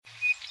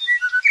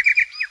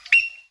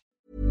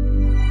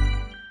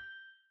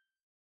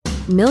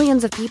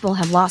Millions of people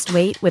have lost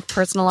weight with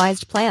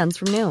personalized plans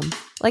from Noom.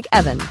 Like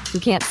Evan, who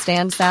can't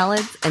stand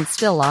salads and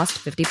still lost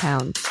 50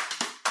 pounds.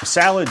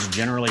 Salads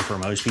generally for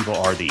most people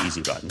are the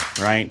easy button,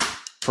 right?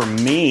 For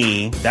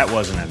me, that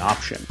wasn't an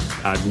option.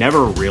 I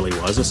never really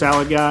was a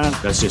salad guy.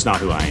 That's just not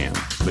who I am.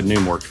 But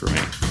Noom worked for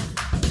me.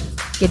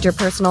 Get your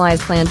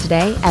personalized plan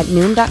today at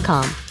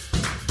Noom.com.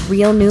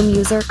 Real Noom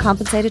user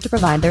compensated to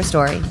provide their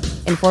story.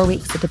 In 4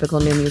 weeks, the typical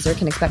Noom user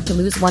can expect to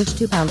lose 1 to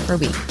 2 pounds per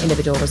week.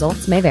 Individual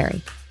results may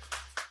vary.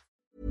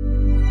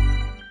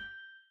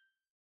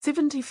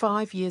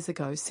 75 years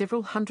ago,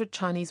 several hundred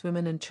Chinese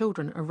women and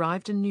children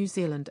arrived in New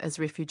Zealand as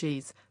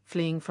refugees,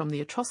 fleeing from the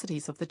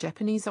atrocities of the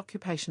Japanese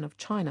occupation of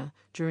China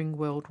during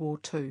World War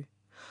II.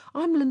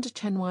 I'm Linda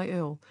Chanwai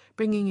Earl,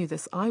 bringing you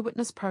this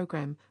eyewitness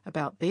program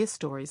about their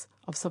stories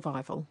of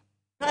survival.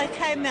 I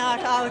came out,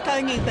 I was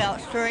only about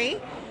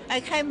 3. I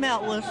came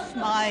out with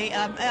my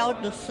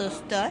elder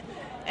sister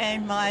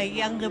and my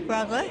younger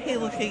brother. He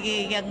was a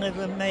year younger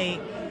than me.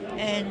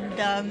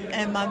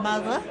 And my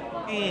mother,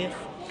 yes.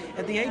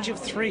 At the age of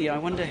 3, I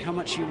wonder how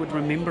much you would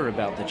remember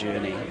about the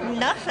journey.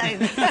 Nothing.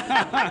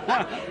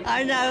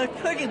 I know, it's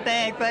pretty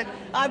bad, but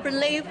I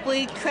believe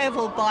we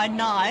travelled by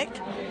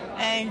night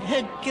and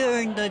hid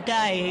during the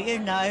day, you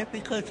know,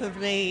 because of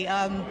the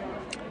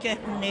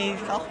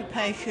Japanese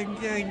occupation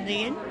during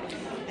then.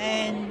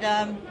 And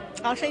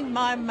I think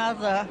my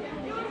mother,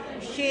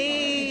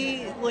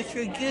 she was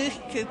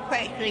reduced to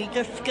practically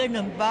just skin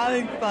and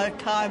bones by the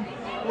time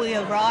we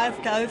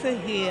arrived over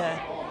here.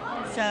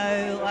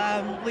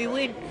 So we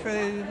went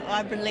through,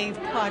 I believe,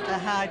 quite a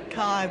hard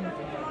time.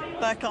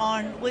 But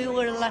we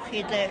were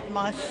lucky that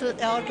my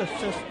elder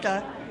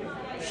sister,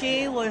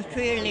 she was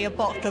really a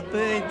box of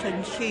birds,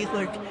 and she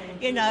was,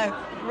 you know,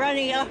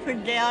 running up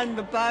and down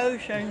the boat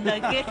and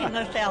getting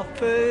us our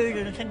food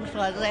and things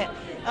like that.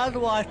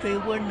 Otherwise we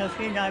wouldn't have,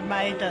 you know,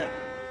 made it.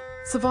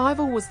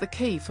 Survival was the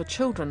key for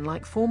children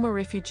like former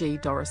refugee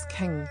Doris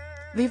King.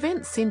 The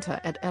event centre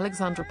at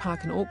Alexandra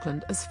Park in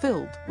Auckland is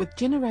filled with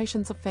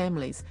generations of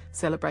families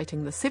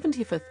celebrating the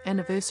 75th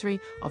anniversary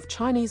of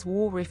Chinese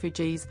war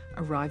refugees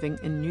arriving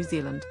in New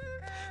Zealand.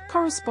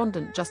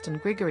 Correspondent Justin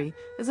Gregory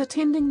is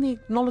attending the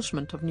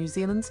acknowledgement of New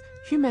Zealand's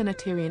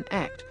humanitarian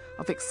act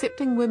of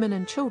accepting women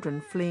and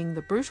children fleeing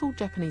the brutal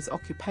Japanese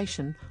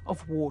occupation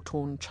of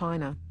war-torn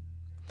China.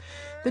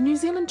 The New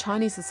Zealand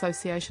Chinese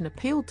Association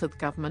appealed to the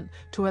government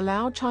to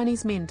allow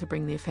Chinese men to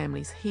bring their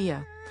families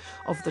here.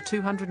 Of the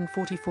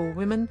 244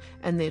 women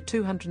and their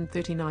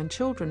 239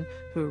 children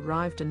who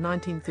arrived in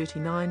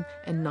 1939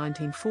 and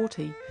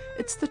 1940,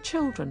 it's the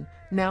children,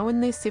 now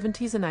in their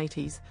 70s and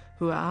 80s,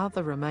 who are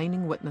the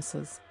remaining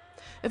witnesses.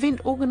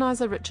 Event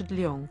organiser Richard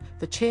Leong,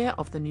 the chair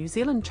of the New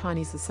Zealand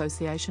Chinese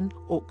Association,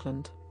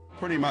 Auckland.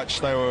 Pretty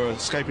much they were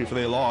escaping for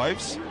their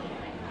lives,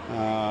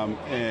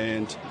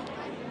 and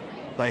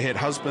they had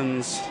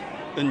husbands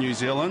in New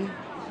Zealand,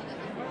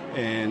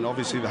 and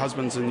obviously the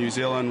husbands in New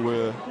Zealand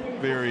were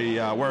very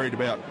worried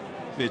about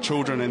their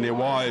children and their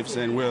wives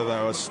and whether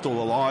they were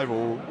still alive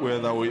or whether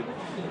they were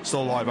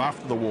still alive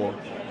after the war.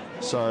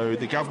 So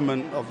the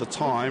government of the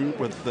time,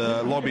 with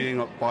the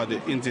lobbying by the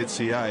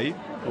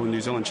NZCA, or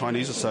New Zealand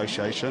Chinese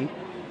Association,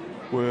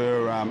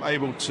 were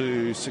able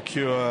to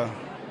secure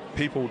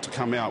people to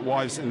come out,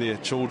 wives and their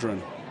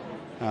children.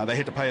 They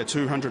had to pay a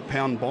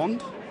 £200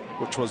 bond,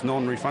 which was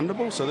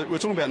non-refundable. So we're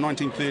talking about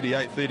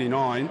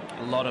 1938-39.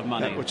 A lot of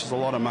money. Which is a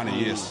lot of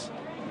money, yes.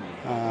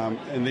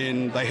 And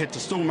then they had to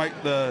still make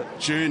the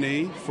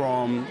journey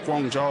from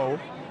Guangzhou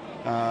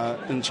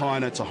in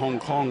China to Hong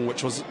Kong,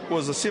 which was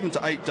a 7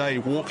 to 8 day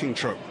walking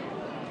trip.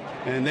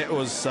 And that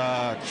was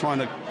trying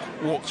to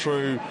walk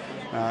through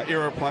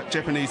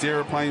Japanese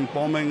aeroplanes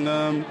bombing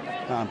them,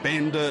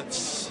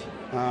 bandits.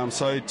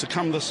 So to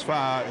come this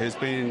far has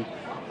been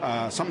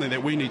something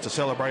that we need to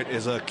celebrate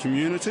as a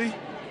community.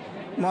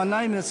 My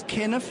name is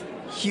Kenneth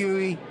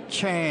Huey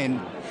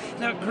Chan.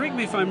 Now, correct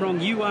me if I'm wrong,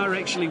 you are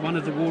actually one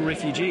of the war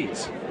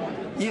refugees.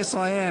 Yes,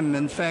 I am.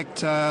 In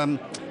fact, the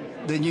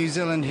New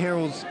Zealand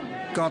Herald's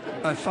got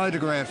a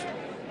photograph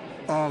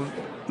of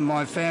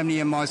my family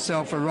and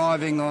myself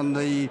arriving on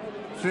the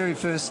very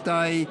first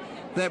day.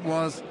 That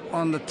was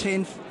on the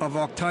 10th of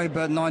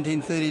October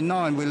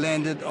 1939. We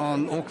landed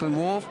on Auckland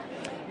Wharf,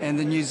 and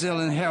the New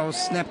Zealand Herald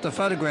snapped a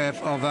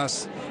photograph of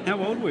us. How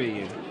old were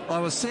you? I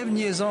was 7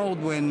 years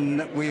old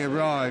when we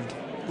arrived.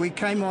 We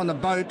came on a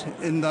boat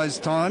in those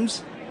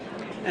times.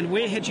 And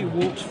where had you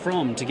walked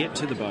from to get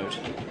to the boat?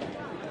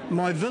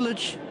 My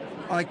village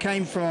I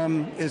came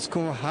from is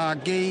called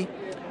Hagi.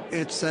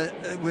 It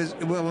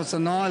was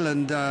an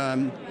island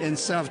in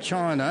South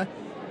China,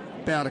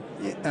 about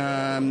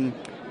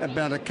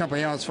a couple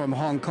of hours from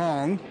Hong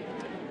Kong.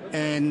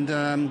 And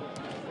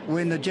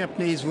when the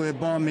Japanese were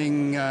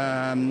bombing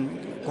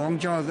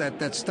Guangzhou at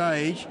that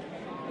stage,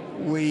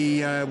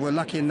 we were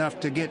lucky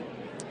enough to get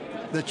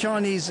the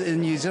Chinese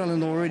in New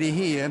Zealand already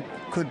here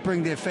could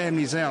bring their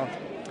families out.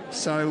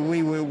 So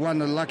we were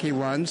one of the lucky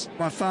ones.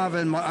 My father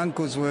and my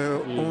uncles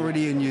were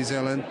already in New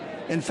Zealand.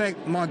 In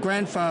fact, my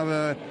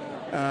grandfather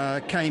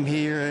came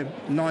here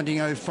in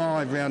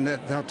 1905, around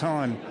that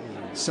time.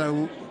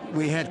 So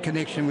we had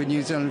connection with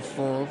New Zealand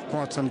for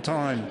quite some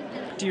time.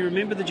 Do you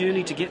remember the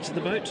journey to get to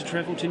the boat to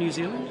travel to New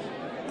Zealand?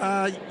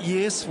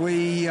 Yes,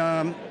 we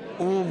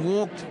all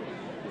walked.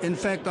 In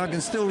fact, I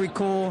can still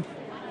recall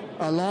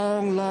a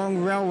long,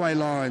 long railway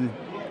line,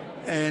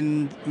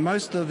 and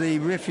most of the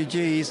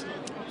refugees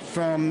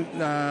from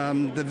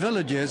the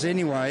villages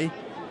anyway,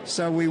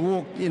 so we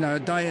walked,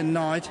 day and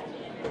night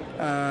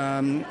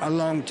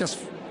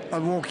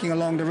walking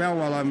along the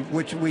railway line,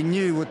 which we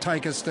knew would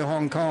take us to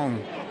Hong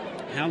Kong.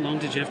 How long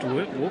did you have to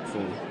walk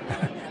for?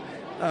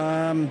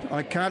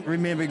 I can't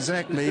remember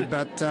exactly,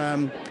 but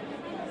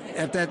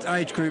at that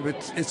age group,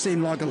 it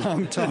seemed like a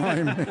long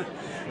time.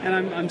 And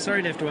I'm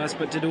sorry to have to ask,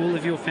 but did all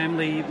of your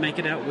family make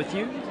it out with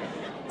you?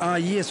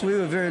 Yes, we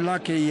were very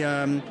lucky.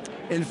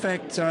 In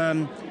fact,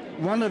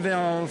 one of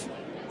our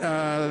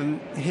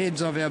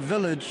heads of our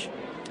village,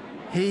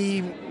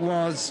 he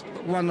was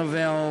one of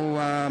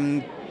our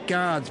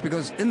guards,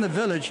 because in the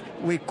village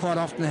we quite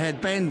often had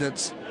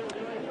bandits,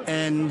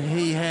 and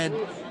he had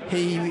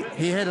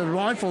a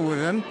rifle with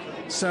him.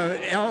 So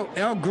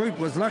our group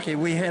was lucky.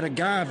 We had a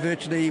guard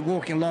virtually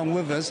walking along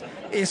with us,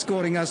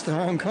 escorting us to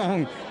Hong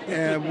Kong,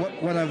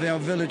 one of our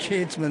village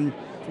headsmen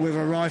with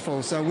a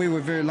rifle. So we were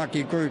a very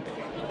lucky group.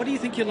 What do you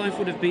think your life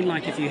would have been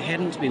like if you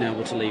hadn't been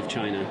able to leave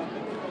China?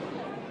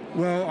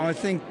 Well, I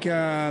think,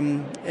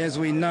 as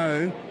we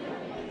know,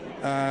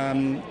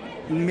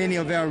 many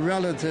of our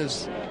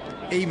relatives,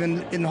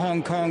 even in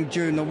Hong Kong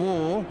during the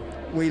war,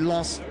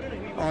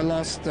 I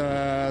lost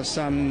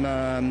some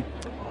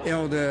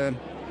elder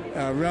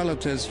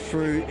relatives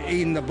through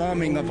in the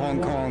bombing of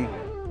Hong Kong.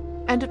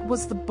 And it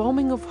was the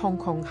bombing of Hong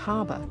Kong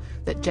Harbour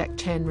that Jack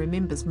Chan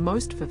remembers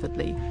most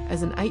vividly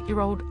as an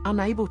 8-year-old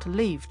unable to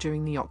leave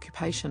during the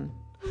occupation.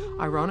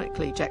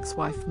 Ironically, Jack's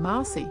wife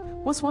Marcy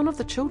was one of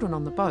the children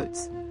on the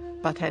boats,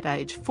 but at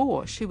age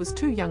 4 she was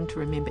too young to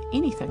remember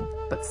anything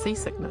but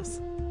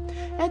seasickness.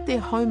 At their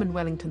home in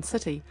Wellington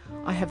City,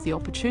 I have the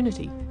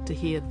opportunity to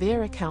hear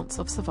their accounts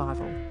of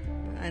survival.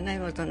 I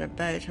know I was on a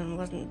boat and it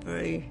wasn't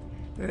very,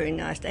 very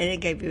nice. They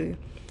gave you,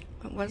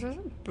 what was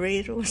it,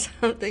 bread or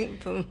something?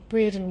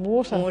 Bread and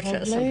water, something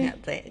probably.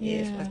 like that,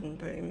 yes. It wasn't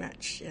very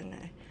much,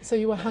 So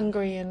you were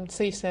hungry and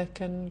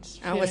seasick and...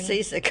 I was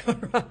seasick, all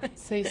right.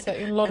 Seasick,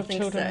 and a lot of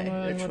children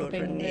would have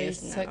been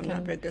seasick. I'm not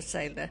a very good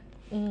sailor.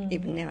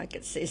 Even now I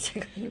get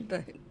seasick on a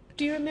boat.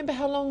 Do you remember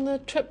how long the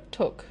trip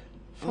took?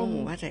 I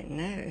don't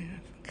know.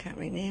 I can't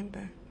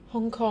remember.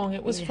 Hong Kong.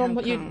 It was from...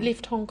 You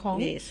left Hong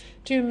Kong? Yes.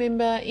 Do you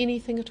remember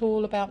anything at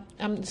all about...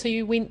 so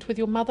you went with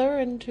your mother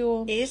and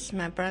your... Yes,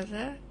 my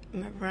brother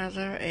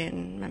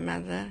and my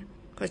mother.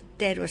 Because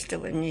Dad was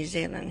still in New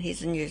Zealand.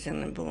 He's a New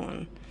Zealand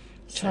born.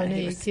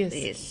 Chinese, yes.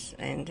 Yes,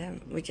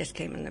 and we just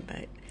came in the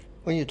boat.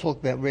 When you talk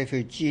about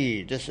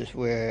refugee, this is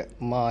where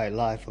my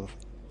life of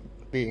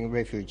being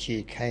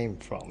refugee came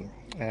from.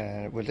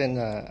 Within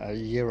a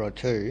year or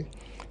two,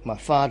 my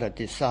father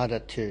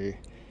decided to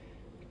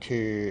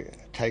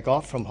take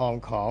off from Hong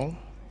Kong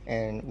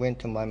and went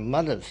to my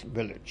mother's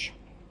village.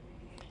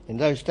 In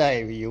those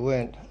days, you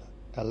weren't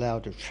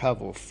allowed to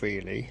travel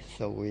freely,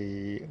 so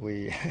we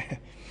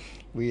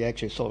we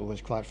actually thought it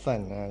was quite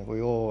fun.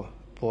 We all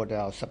bought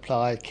our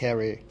supply,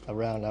 carry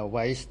around our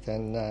waist,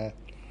 and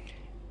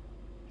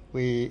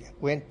we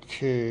went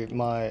to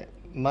my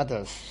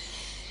mother's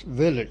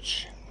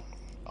village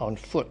on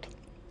foot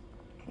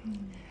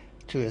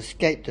to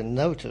escape the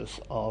notice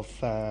of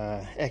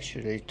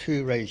actually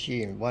two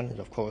regimes. One,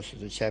 of course,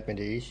 is the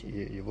Japanese.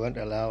 You weren't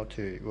allowed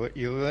to,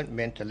 you weren't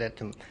meant to let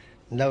them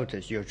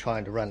notice you're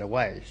trying to run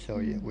away.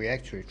 So we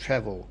actually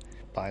travel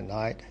by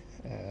night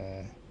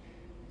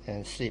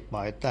and sleep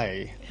by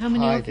day. How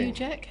many hiding. of you,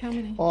 Jack? How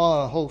many?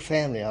 Oh, a whole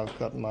family. I've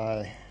got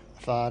my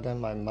father,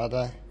 my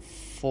mother,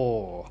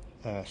 4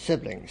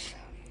 siblings.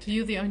 So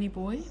you're the only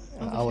boy?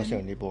 I was the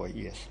only boy,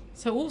 yes.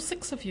 So all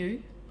 6 of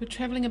you were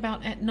travelling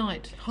about at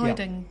night,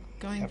 hiding,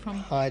 going from...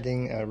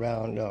 Hiding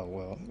around,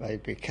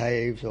 maybe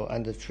caves or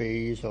under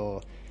trees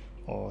or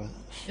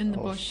in the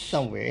bush.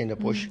 Somewhere in the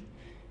bush,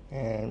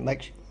 and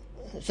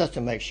just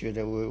to make sure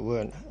that we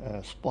weren't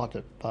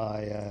spotted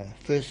by,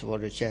 first of all,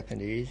 the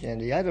Japanese, and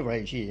the other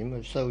regime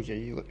of soldiers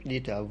you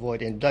need to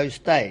avoid in those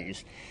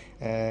days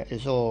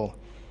is all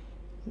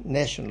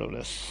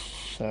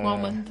nationalists.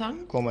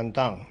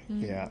 Kuomintang,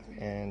 yeah.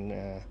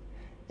 And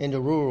in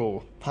the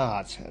rural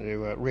parts, there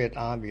were Red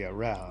Army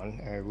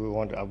around. We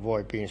want to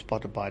avoid being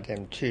spotted by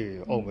them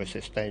too, almost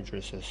as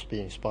dangerous as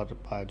being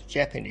spotted by the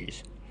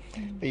Japanese.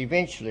 But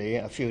eventually,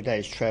 a few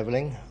days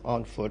travelling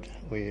on foot,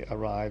 we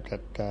arrived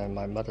at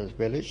my mother's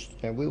village,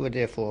 and we were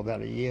there for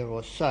about a year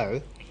or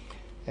so.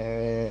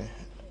 And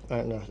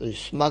we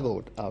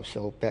smuggled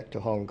ourselves back to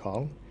Hong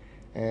Kong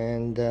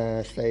and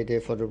stayed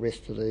there for the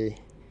rest of the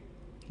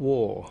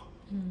war.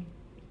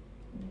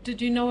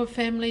 Did you know of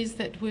families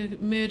that were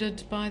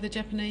murdered by the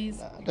Japanese?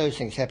 Those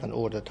things happen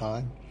all the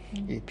time.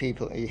 You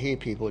hear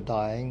people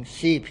dying,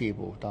 see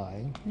people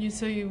dying.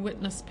 So you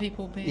witness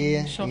people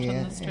being shot on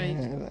the street.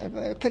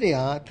 Pretty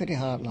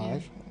hard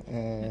life.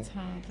 It's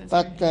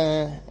hard.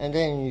 And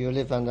then you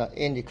live under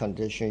any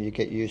condition, you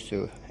get used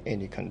to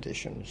any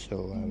conditions.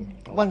 So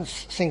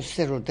once things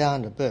settled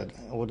down a bit,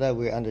 although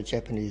we're under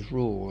Japanese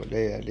rule,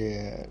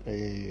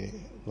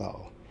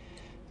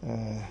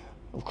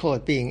 of course,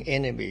 being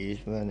enemies,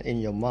 when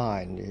in your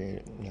mind,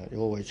 you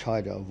always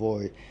try to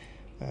avoid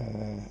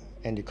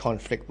any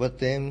conflict with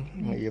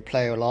them. You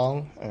play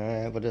along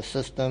with the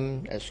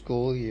system. At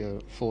school, you're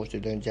forced to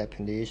learn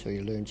Japanese, or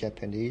you learn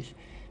Japanese,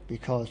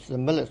 because the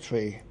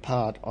military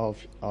part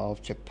of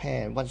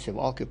Japan, once they've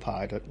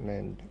occupied it,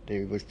 then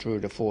they withdrew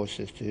the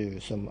forces to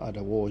some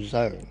other war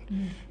zone.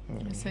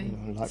 I see.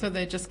 So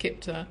they just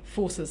kept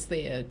forces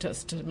there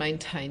just to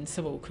maintain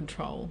civil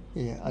control.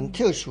 Yeah,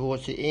 until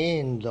towards the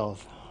end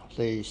of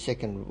the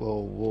Second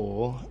World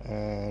War,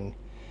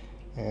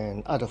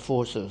 and other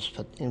forces,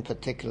 but in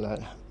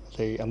particular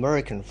the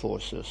American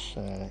forces,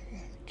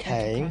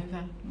 came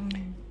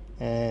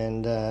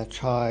and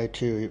tried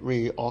to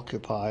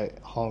reoccupy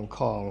Hong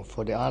Kong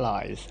for the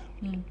Allies.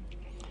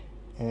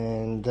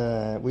 And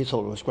we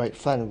thought it was great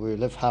fun. We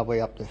lived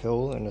halfway up the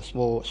hill in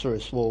through a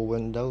small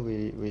window.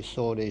 We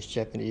saw these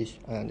Japanese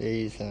and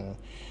these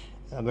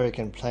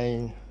American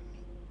plane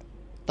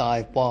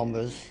dive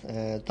bombers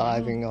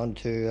diving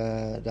onto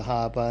the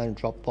harbour and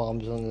drop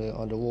bombs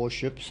on the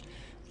warships,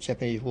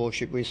 Japanese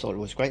warship. We thought it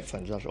was great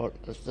fun.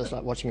 It's just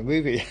like watching a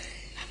movie.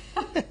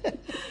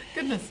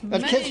 Goodness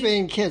but me. kids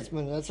being kids,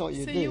 man, that's what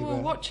you do. So you were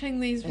watching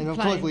these and planes.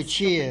 of course we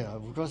cheer.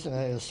 Of course,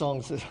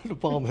 songs that the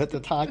bomb hit the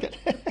target.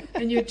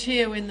 And you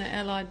cheer when the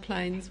Allied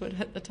planes would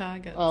hit the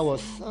target.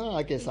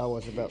 I guess I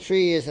was about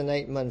 3 years and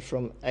 8 months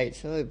from 8,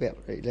 so about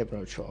 11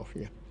 or 12,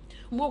 yeah.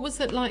 What was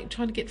it like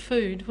trying to get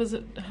food? Was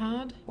it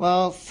hard?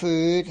 Well,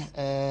 food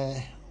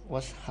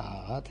was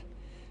hard.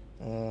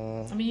 I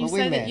mean, you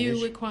say that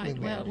you were quite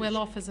well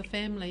off as a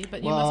family,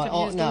 but you must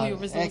have used all your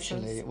resources.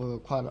 Actually, we were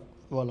quite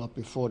well off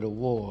before the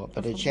war,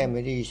 but the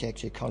Japanese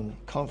actually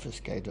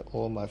confiscated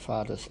all my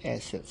father's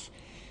assets.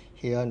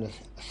 He owned a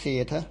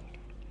theatre,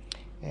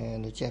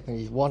 and the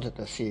Japanese wanted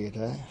the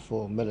theatre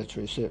for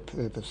military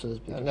purposes.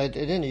 And they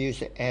didn't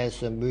use it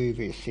as a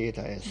movie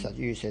theatre as such,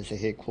 used as a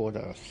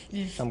headquarters,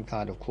 some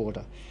kind of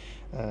quarter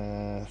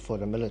for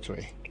the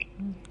military.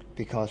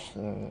 Because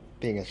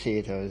being a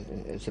theatre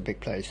is a big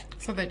place.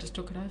 So they just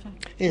took it over?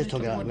 They just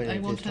took it over. They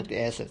just took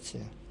the assets,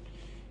 yeah.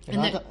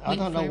 And I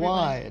don't know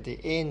why at the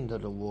end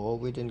of the war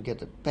we didn't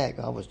get it back.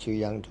 I was too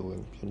young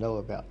to know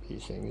about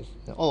these things.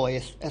 Oh,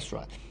 yes, that's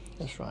right.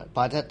 That's right.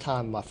 By that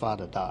time, my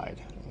father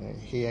died.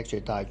 He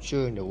actually died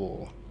during the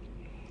war.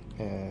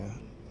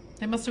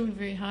 It must have been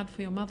very hard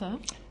for your mother.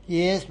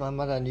 Yes, my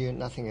mother knew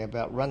nothing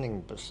about running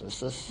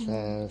businesses,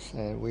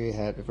 and we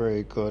had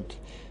very good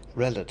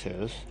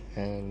relatives,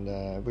 and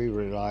we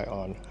rely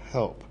on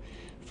help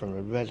from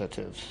the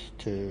relatives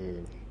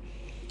to,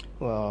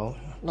 well,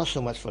 not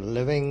so much for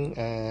living,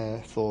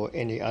 for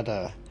any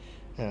other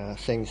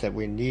things that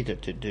we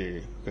needed to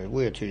do, because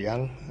we were too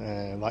young.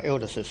 My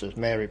elder sister was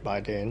married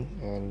by then,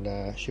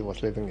 and she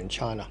was living in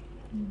China.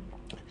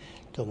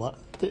 So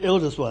the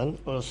eldest one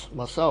was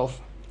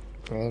myself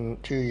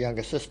and 2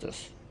 younger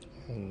sisters,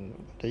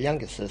 and the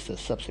youngest sister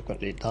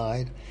subsequently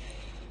died.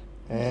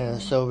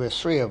 And so we're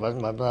 3 of us,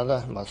 my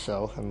brother,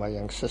 myself, and my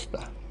young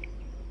sister.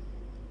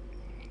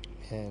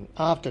 And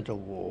after the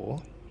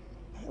war,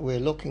 we're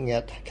looking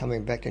at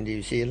coming back to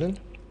New Zealand,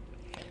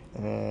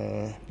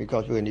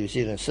 because we're New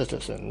Zealand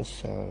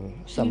citizens.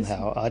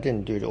 Somehow, I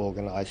didn't do the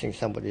organising,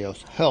 somebody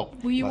else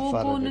helped. Were you all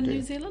born in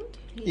New Zealand?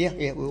 Yeah,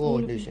 we were all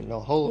in New Zealand.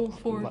 All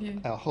 4 of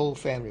you? Our whole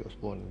family was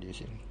born in New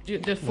Zealand.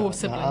 The 4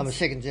 siblings? I'm a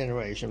second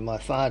generation. My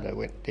father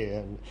went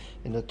there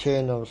in the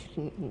turn of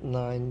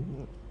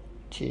in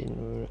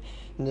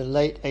the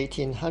late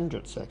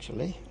 1800s,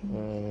 actually.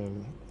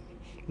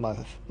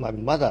 My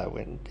mother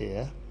went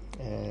there,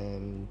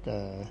 and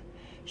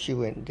she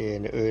went there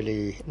in the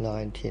early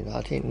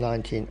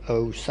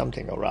 1900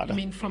 something or other. You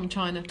mean from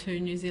China to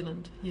New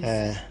Zealand?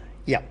 Yes.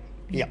 Yeah.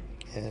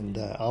 And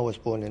I was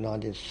born in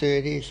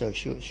 1930, so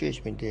she's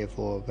been there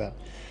for about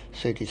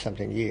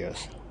 30-something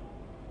years.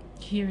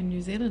 Here in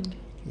New Zealand?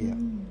 Yeah.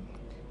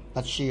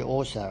 But she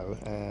also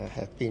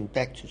have been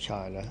back to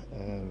China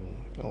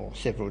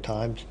several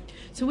times.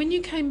 So when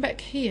you came back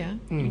here,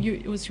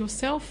 it was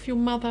yourself, your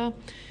mother,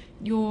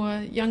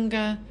 your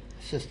younger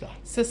sister,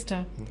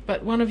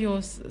 but one of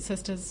your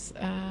sisters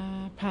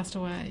passed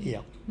away.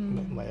 Yeah,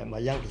 my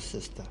youngest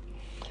sister.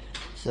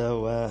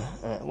 So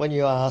when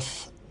you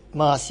ask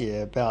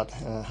Marcia about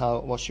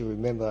what she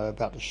remember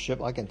about the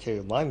ship, I can tell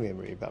you my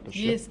memory about the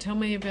ship. Yes, tell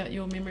me about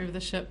your memory of the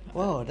ship.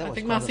 Well, I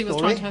think Marcia was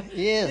trying to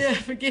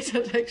forget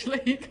it,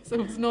 actually, because it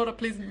was not a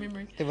pleasant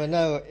memory. There were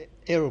no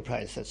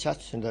aeroplanes as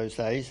such in those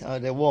days.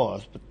 There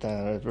was, but they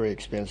were very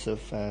expensive.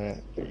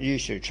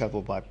 Usually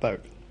travel by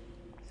boat.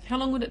 How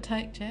long would it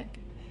take, Jack?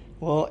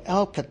 Well,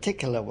 our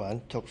particular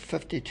one took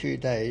 52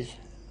 days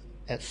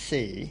at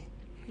sea,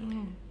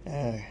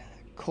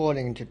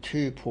 calling to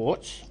 2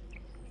 ports.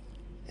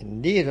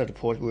 And near to the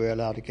port we were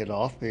allowed to get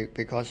off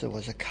because it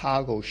was a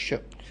cargo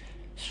ship.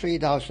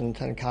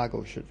 3,000-ton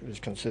cargo ship was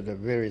considered a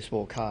very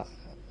small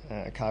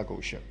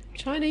cargo ship.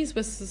 Chinese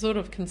was sort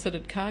of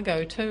considered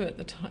cargo too at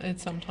the time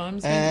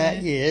sometimes.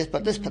 Yes,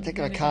 but this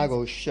particular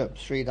cargo ship,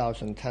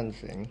 3,000 tons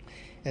thing,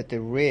 at the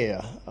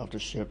rear of the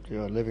ship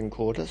there were living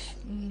quarters.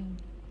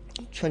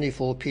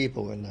 24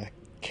 people in the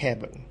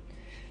cabin.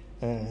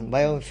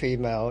 Male and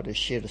female, they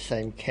share the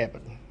same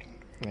cabin,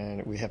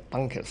 and we have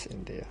bunkers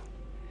in there.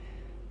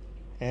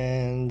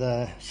 And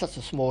such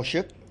a small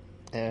ship,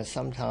 and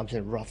sometimes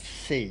in rough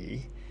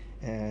sea,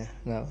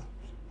 the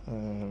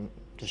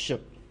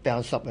ship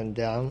bounced up and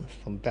down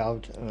from bow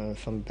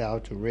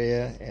to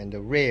rear, and the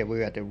rear, we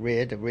were at the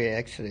rear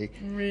actually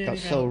really got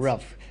so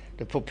rough,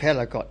 the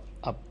propeller got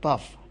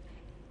above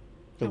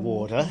the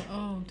water,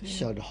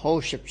 so the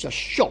whole ship just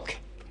shook.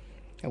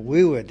 And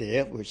we were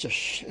there, we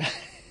just...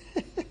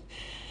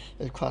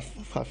 It's quite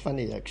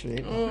funny,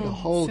 actually. The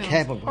whole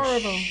cabin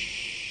was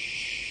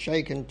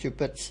shaken to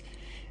bits,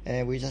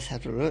 and we just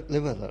had to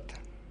live with it.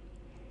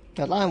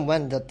 The line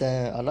one that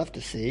I love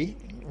to see,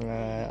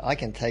 I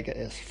can take it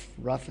as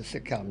rough as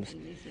it comes.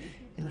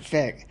 In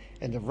fact,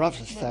 in the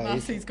roughest days...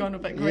 Marcy's gone a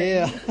bit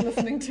green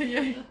listening to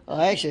you.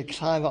 I actually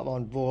climb up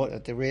on board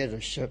at the rear of the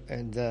ship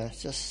and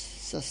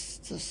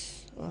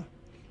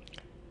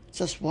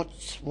just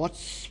watch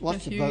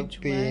the boat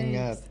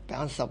being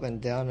bounced up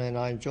and down, and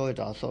I enjoyed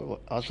it. I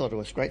thought it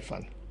was great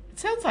fun. It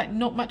sounds like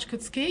not much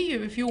could scare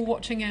you if you're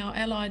watching our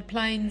Allied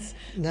planes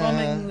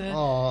bombing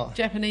the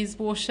Japanese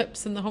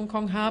warships in the Hong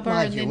Kong harbour.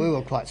 Mind you, we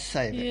were quite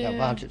safe at the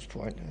vantage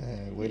point.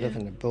 We live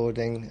in a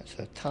building. It's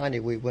a tiny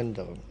wee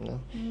window,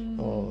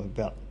 or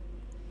about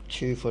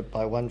 2 foot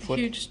by 1 foot.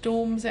 Huge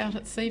storms out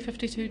at sea,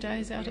 52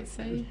 days out at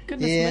sea.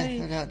 Goodness me.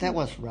 Yeah, that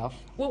was rough.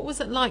 What was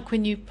it like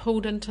when you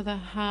pulled into the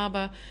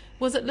harbour?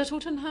 Was it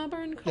Littleton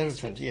Harbour in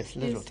Christchurch? Littleton, yes,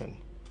 Littleton.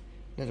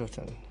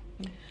 Littleton.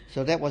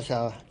 So that was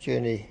our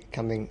journey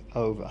coming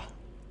over.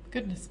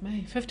 Goodness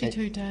me,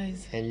 52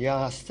 days. And you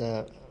asked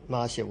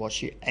Marcia what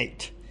she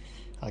ate.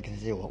 I can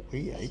say what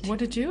we ate. What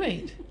did you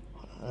eat?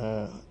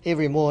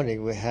 Every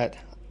morning we had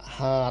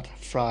hard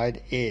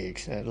fried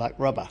eggs, like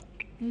rubber.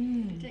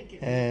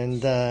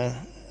 And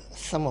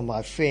some of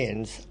my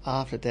friends,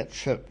 after that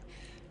trip,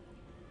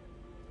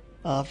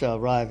 after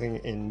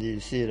arriving in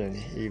New Zealand,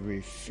 he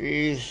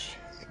refused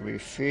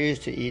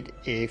to eat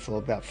egg for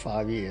about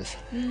 5 years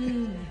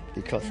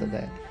because of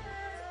that.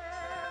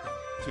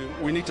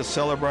 We need to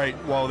celebrate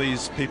while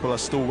these people are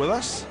still with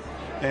us,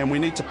 and we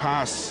need to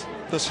pass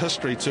this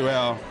history to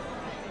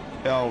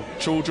our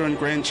children,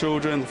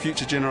 grandchildren,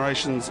 future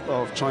generations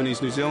of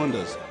Chinese New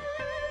Zealanders.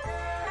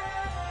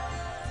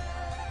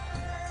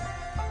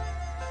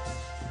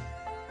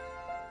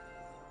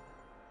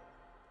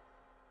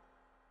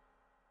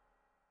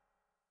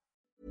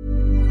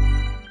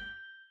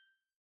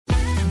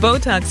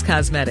 Botox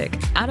Cosmetic,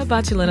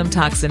 onabotulinum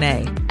toxin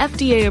A,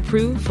 FDA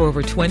approved for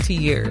over 20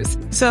 years.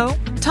 So,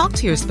 talk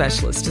to your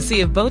specialist to see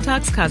if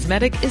Botox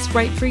Cosmetic is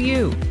right for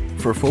you.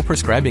 For full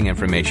prescribing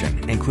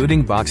information,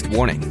 including boxed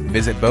warning,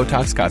 visit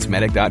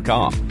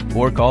BotoxCosmetic.com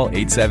or call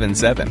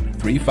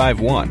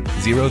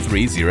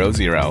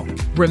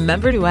 877-351-0300.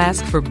 Remember to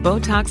ask for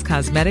Botox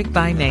Cosmetic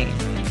by name.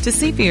 To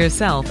see for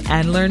yourself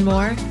and learn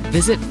more,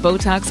 visit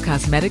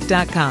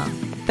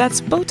BotoxCosmetic.com.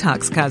 That's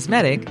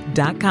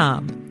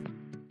BotoxCosmetic.com.